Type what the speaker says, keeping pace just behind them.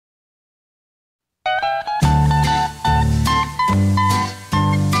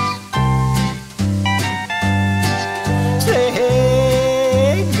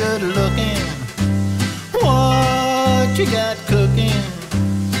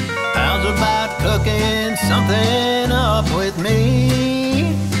cooking something up with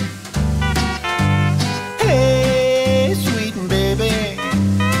me. Hey, sweet baby,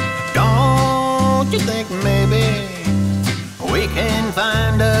 don't you think maybe we can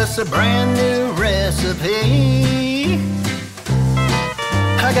find us a brand new recipe?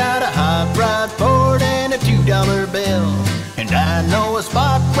 I got a hot rod Ford and a $2 bill, and I know a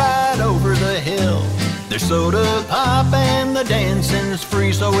spot right over the hill. There's soda pop and the dancing's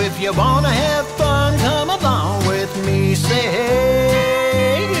free, so if you wanna have fun, come along with me. Say,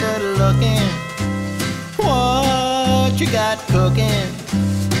 hey, good looking, what you got cooking?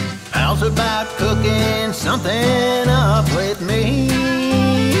 How's about cooking something up with me?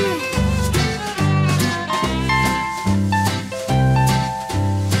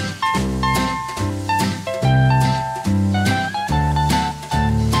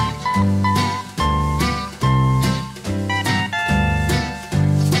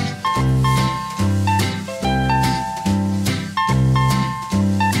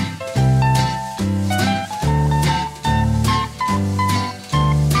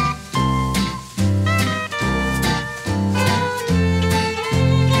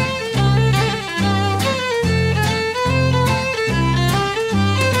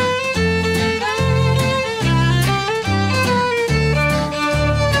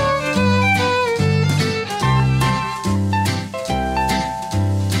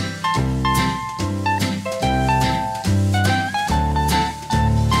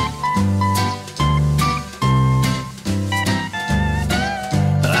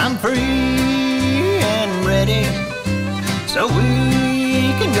 Free and ready, so we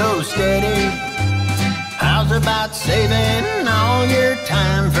can go steady. How's about saving all your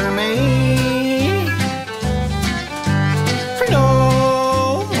time for me? For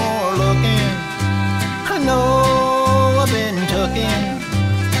no more looking, I know I've been tooking.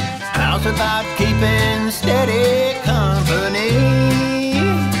 How's about keeping steady company?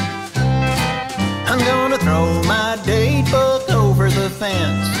 I'm gonna throw my date book over the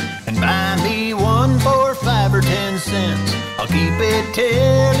fence and buy me one for 5 or 10 cents. I'll keep it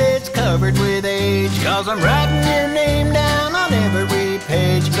till it's covered with age, 'cause I'm writing your name down on every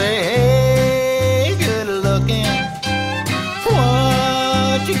page. Say, hey, good looking,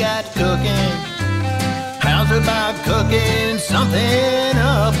 what you got cooking? How's about cooking something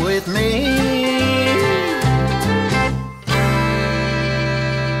up with me?